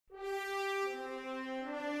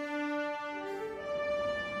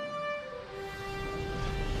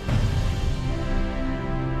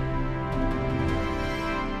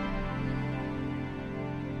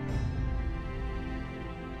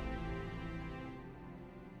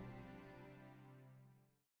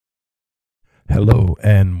Hello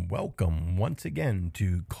and welcome once again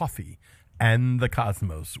to Coffee and the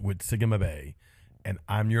Cosmos with Sigma Bay. And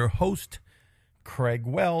I'm your host, Craig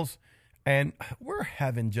Wells, and we're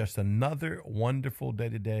having just another wonderful day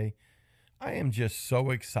today. I am just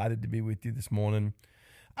so excited to be with you this morning.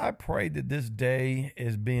 I pray that this day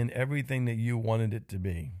is being everything that you wanted it to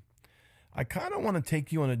be. I kind of want to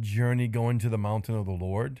take you on a journey going to the mountain of the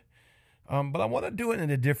Lord, but I want to do it in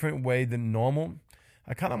a different way than normal.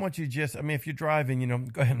 I kind of want you if you're driving,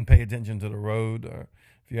 go ahead and pay attention to the road, or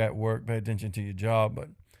if you're at work, pay attention to your job. But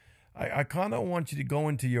I kind of want you to go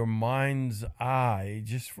into your mind's eye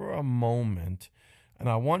just for a moment, and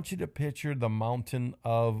I want you to picture the mountain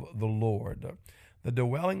of the Lord, the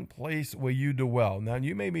dwelling place where you dwell. Now,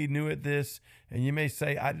 you may be new at this, and you may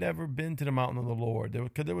say, I've never been to the mountain of the Lord,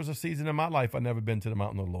 because there was a season in my life I've never been to the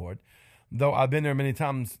mountain of the Lord. Though I've been there many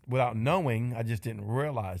times without knowing, I just didn't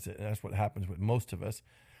realize it. And that's what happens with most of us,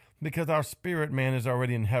 because our spirit man is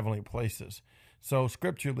already in heavenly places. So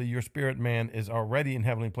scripturally, your spirit man is already in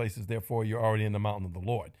heavenly places. Therefore, you're already in the mountain of the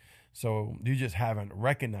Lord. So you just haven't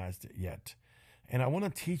recognized it yet. And I want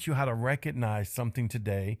to teach you how to recognize something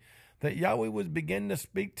today that Yahweh was beginning to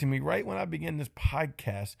speak to me right when I began this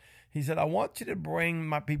podcast. He said, I want you to bring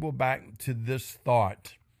my people back to this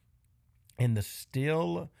thought: in the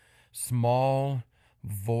still small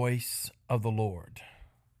voice of the Lord.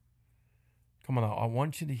 Come on, I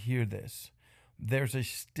want you to hear this. There's a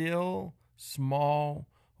still small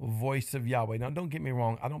voice of Yahweh. Now, don't get me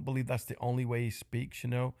wrong. I don't believe that's the only way he speaks.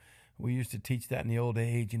 We used to teach that in the old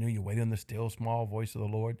age. You wait on the still small voice of the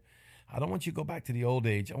Lord. I don't want you to go back to the old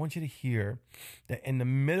age. I want you to hear that in the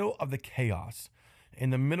middle of the chaos,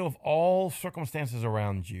 in the middle of all circumstances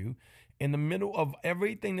around you, in the middle of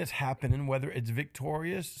everything that's happening, whether it's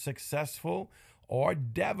victorious, successful, or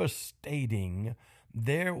devastating,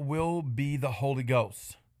 there will be the Holy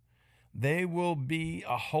Ghost. There will be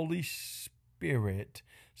a Holy Spirit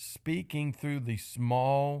speaking through the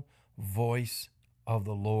small voice of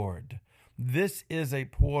the Lord. This is a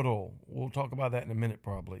portal. We'll talk about that in a minute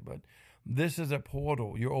probably, but this is a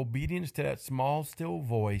portal. Your obedience to that small, still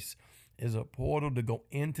voice is a portal to go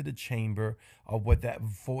into the chamber of what that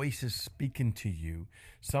voice is speaking to you.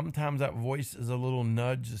 Sometimes that voice is a little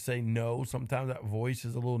nudge to say no. Sometimes that voice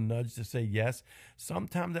is a little nudge to say yes.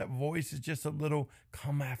 Sometimes that voice is just a little,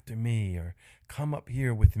 come after me, or come up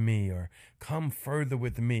here with me, or come further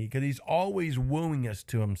with me, because he's always wooing us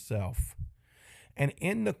to himself. And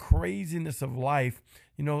in the craziness of life,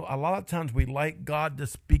 a lot of times we like God to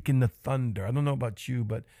speak in the thunder. I don't know about you,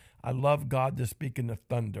 but I love God to speak in the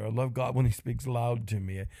thunder. I love God when he speaks loud to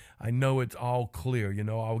me. I know it's all clear.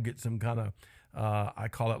 I'll get some kind of, I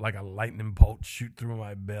call it like a lightning bolt shoot through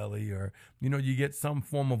my belly, or, you get some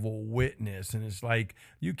form of a witness, and it's like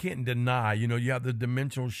you can't deny, you have the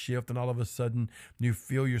dimensional shift, and all of a sudden you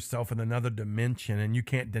feel yourself in another dimension, and you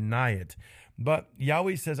can't deny it. But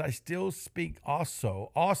Yahweh says, I still speak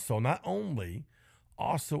also, not only,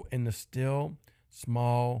 also in the still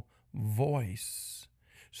small voice.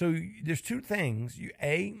 So there's two things.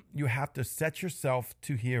 You have to set yourself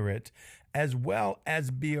to hear it, as well as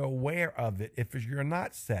be aware of it if you're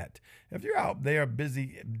not set. If you're out there, a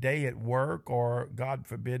busy day at work, or God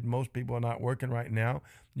forbid, most people are not working right now,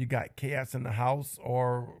 you got chaos in the house,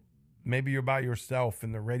 or maybe you're by yourself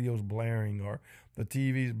and the radio's blaring, or the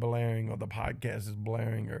TV's blaring, or the podcast is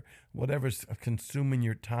blaring, or whatever's consuming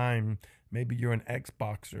your time. Maybe you're an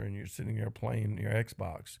Xboxer and you're sitting there playing your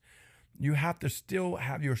Xbox. You have to still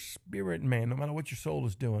have your spirit man, no matter what your soul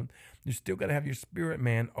is doing, you still got to have your spirit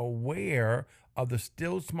man aware of the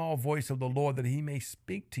still small voice of the Lord, that he may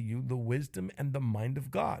speak to you the wisdom and the mind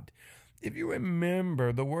of God. If you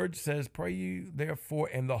remember, the word says, pray you therefore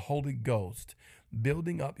in the Holy Ghost,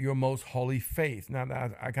 building up your most holy faith. Now,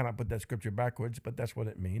 I kind of put that scripture backwards, but that's what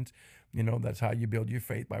it means. That's how you build your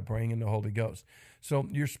faith, by praying in the Holy Ghost. So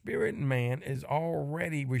your spirit man is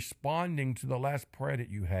already responding to the last prayer that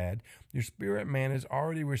you had. Your spirit man is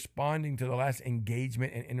already responding to the last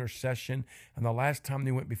engagement and intercession, and the last time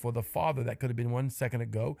they went before the Father. That could have been 1 second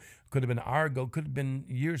ago, could have been an hour ago, could have been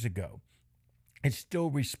years ago. It's still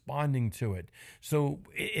responding to it. So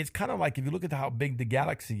it's kind of like, if you look at how big the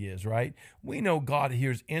galaxy is, right? We know God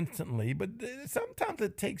hears instantly, but sometimes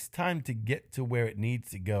it takes time to get to where it needs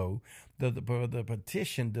to go. The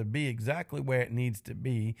petition to be exactly where it needs to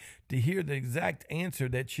be, to hear the exact answer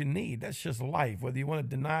that you need. That's just life. Whether you want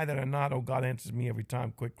to deny that or not, God answers me every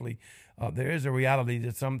time quickly. There is a reality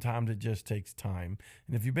that sometimes it just takes time.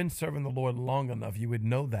 And if you've been serving the Lord long enough, you would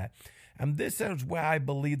know that. And this is where I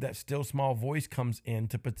believe that still small voice comes in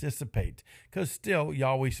to participate, because still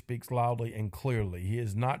Yahweh speaks loudly and clearly. He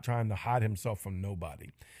is not trying to hide himself from nobody.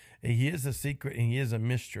 He is a secret and he is a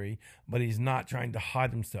mystery, but he's not trying to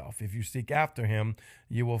hide himself. If you seek after him,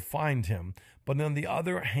 you will find him. But on the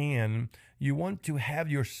other hand, you want to have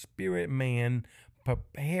your spirit man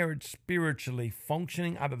prepared spiritually,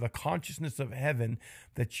 functioning out of the consciousness of heaven,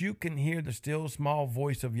 that you can hear the still small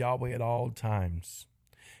voice of Yahweh at all times.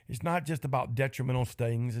 It's not just about detrimental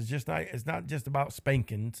stings. It's not just about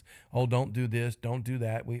spankings. Oh, don't do this, don't do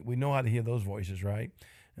that. We know how to hear those voices, right?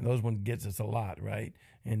 And those ones gets us a lot, right?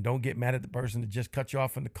 And don't get mad at the person that just cut you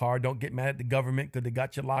off in the car. Don't get mad at the government because they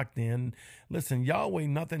got you locked in. Listen, Yahweh,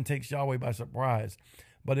 nothing takes Yahweh by surprise.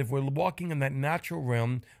 But if we're walking in that natural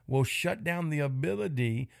realm, we'll shut down the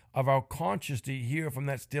ability of our conscious to hear from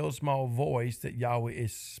that still small voice that Yahweh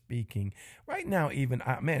is speaking. Right now, even,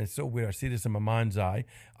 man, it's so weird. I see this in my mind's eye.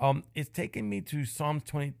 It's taking me to Psalms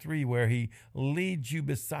 23, where he leads you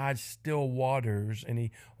beside still waters and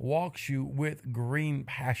he walks you with green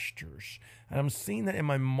pastures. And I'm seeing that in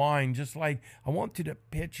my mind, just like I want you to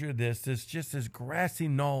picture this. It's just this grassy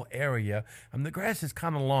knoll area. And the grass is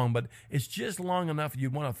kind of long, but it's just long enough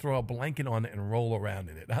you'd want to throw a blanket on it and roll around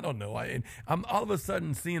in it. I don't know. I'm all of a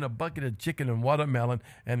sudden seeing a bucket of chicken and watermelon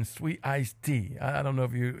and sweet iced tea. I don't know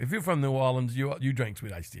if you're from New Orleans, you drink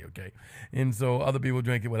sweet iced tea, okay? And so other people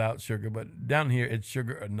drink it without sugar, but down here it's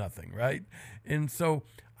sugar or nothing, right? And so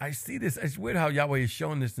I see this. It's weird how Yahweh is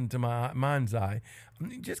showing this into my mind's eye. I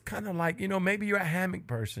mean, just kind of like, maybe you're a hammock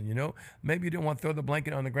person, Maybe you didn't want to throw the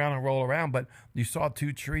blanket on the ground and roll around, but you saw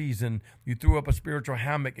two trees and you threw up a spiritual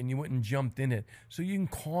hammock and you went and jumped in it so you can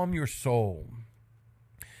calm your soul.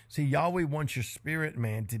 See, Yahweh wants your spirit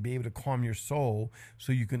man to be able to calm your soul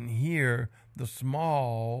so you can hear the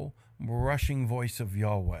small, rushing voice of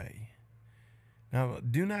Yahweh. Now,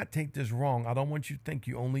 do not take this wrong. I don't want you to think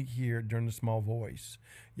you only hear during the small voice.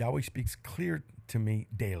 Yahweh speaks clear to me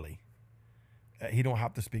daily. He don't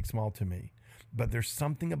have to speak small to me. But there's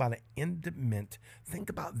something about an intimate. Think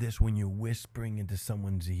about this when you're whispering into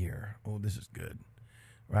someone's ear. Oh, this is good,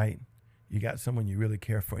 right? You got someone you really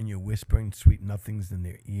care for and you're whispering sweet nothings in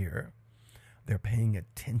their ear. They're paying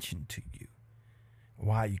attention to you.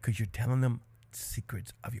 Why? Because you're telling them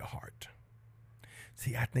secrets of your heart.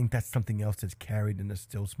 See, I think that's something else that's carried in a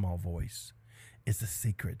still small voice. It's the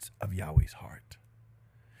secrets of Yahweh's heart.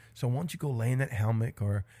 So why don't you go lay in that hammock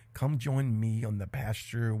or come join me on the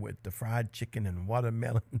pasture with the fried chicken and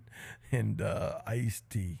watermelon and iced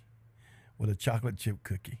tea with a chocolate chip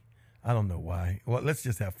cookie. I don't know why. Well, let's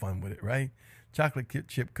just have fun with it, right? Chocolate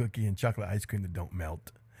chip cookie and chocolate ice cream that don't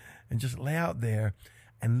melt. And just lay out there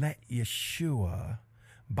and let Yeshua,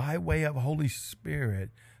 by way of Holy Spirit,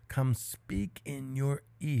 come speak in your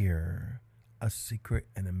ear a secret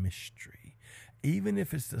and a mystery. Even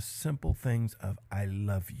if it's the simple things of, I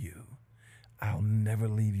love you. I'll never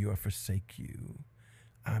leave you or forsake you.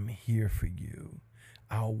 I'm here for you.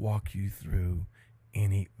 I'll walk you through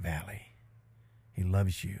any valley. He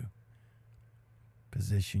loves you.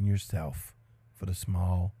 Position yourself for the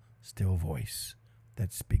small, still voice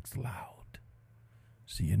that speaks loud.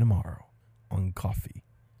 See you tomorrow on Coffee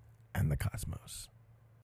and the Cosmos.